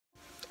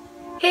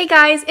Hey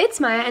guys, it's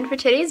Maya, and for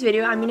today's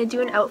video I'm going to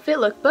do an outfit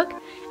lookbook,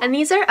 and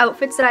these are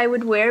outfits that I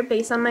would wear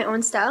based on my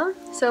own style,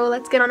 so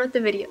let's get on with the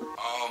video.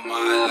 All my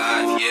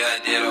life, yeah, I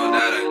did all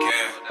that I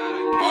can.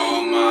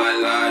 All my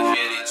life,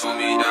 yeah, they told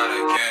me that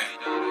I can.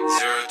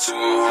 0 to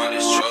 100,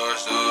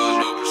 charged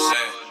up, no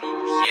percent.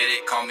 Yeah,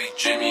 they call me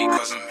Jimmy,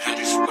 cause I'm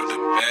Hendrix with the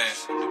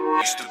bands.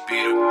 Used to be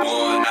the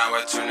boy, now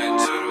I turn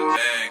into the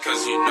man,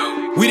 cause you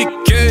know we the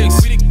kings,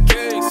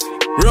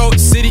 Road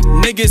City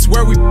niggas,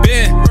 where we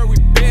been.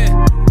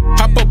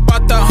 Hop up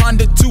out the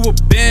Honda to a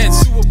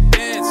Benz.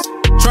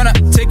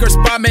 Tryna take her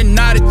spot, man,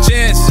 not a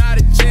chance.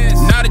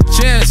 Not a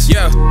chance,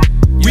 yeah.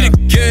 We the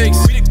kings.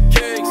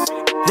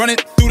 Running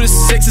through the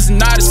sixes,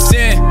 not a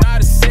sin.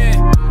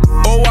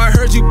 Oh, I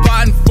heard you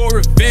plotting for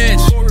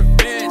revenge.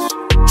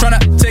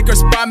 Tryna take her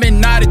spot,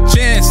 man, not a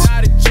chance.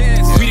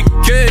 We the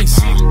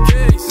kings.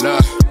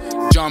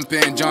 Look, jump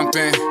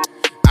in.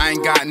 I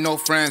ain't got no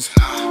friends.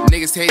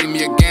 Niggas hating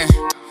me again.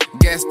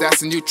 Guess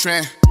that's a new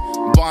trend.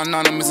 Ballin'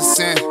 on them is a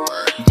sin.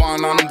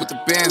 Ballin' on them with the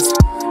bins.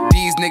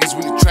 These niggas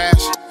really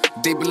trash.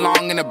 They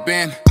belong in a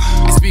bin.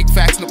 I speak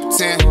facts, no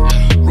pretend.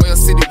 Royal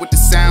City with the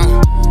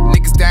sound.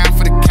 Niggas down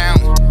for the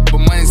count, but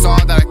money's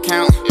all that I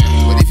count.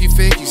 But if you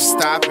fake, you should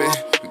stop it.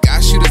 We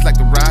got shooters like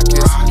the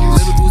Rockets.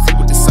 Little Boozy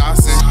with the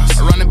sauce in.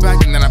 I run it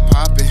back and then I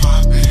pop it.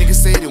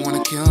 Niggas say they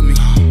wanna kill me,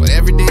 but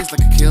every day it's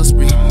like a kill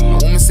spree. A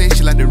woman say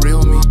she like the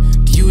real me.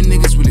 Do you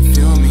niggas really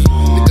feel me?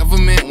 The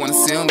government wanna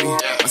seal me.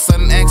 My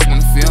sudden ex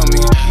wanna feel me.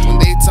 When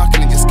they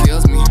talking, it just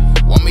kills me.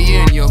 1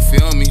 year and you'll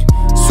feel me.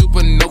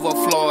 Supernova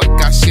floor,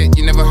 got shit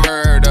you never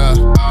heard of.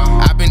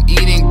 I've been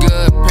eating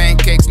good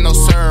pancakes, no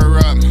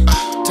syrup.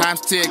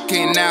 Times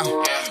 10K now,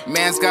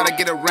 man's gotta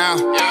get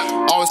around.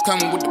 Always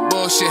coming with the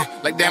bullshit,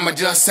 like damn I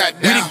just sat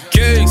down.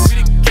 We the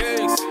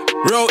kings,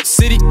 Road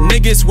City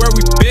niggas, where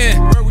we been.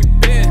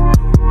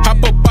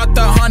 Hop up out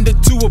the Honda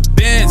to a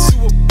Benz.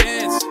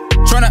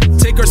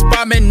 Tryna take her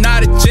spot, man,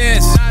 not a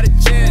chance.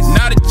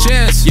 Not a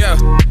chance, yeah.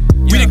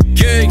 We the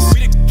kings.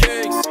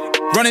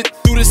 Running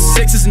through the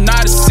sixes,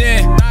 not a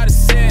sin.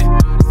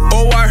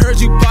 Oh, I heard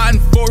you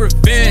plotting for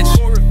revenge.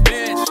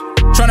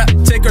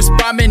 Tryna take her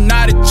spot, man,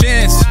 not a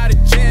chance.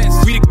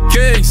 We the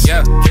kings,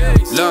 yeah.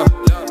 Look,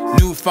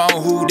 new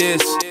phone, who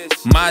this?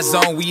 My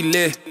zone, we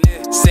lit.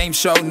 Same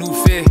show, new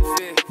fit.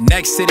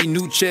 Next city,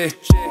 new chick.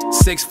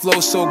 6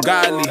 flows so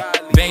godly.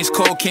 Veins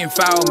cold, can't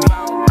foul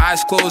me.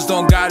 Eyes closed,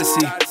 don't gotta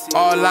see.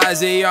 All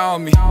eyes, they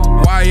on me.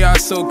 Why y'all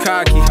so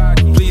cocky?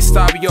 Please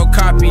stop your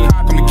copy.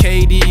 Call me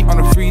KD on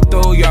a free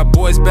throw. Y'all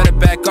boys better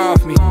back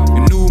off me.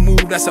 Your new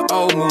move, that's an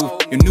old move.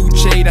 Your new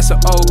shade, that's an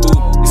old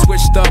boo. You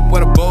switched up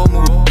with a bold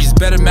move. You just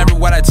better remember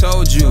what I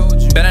told you.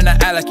 Better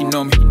not act like you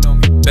know me.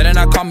 Better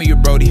not call me your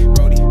Brody.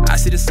 I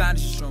see the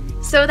signs you show me.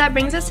 So that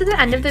brings us to the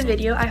end of the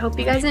video. I hope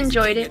you guys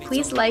enjoyed it.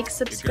 Please like,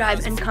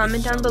 subscribe, and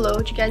comment down below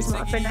what you guys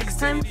want for next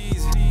time.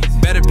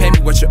 Better pay me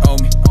what you owe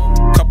me.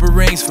 Couple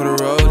rings for the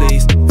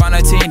rollies.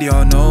 519, they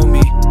all know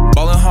me.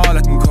 Ballin' hard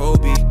like I'm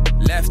Kobe.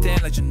 Left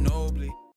hand like you know.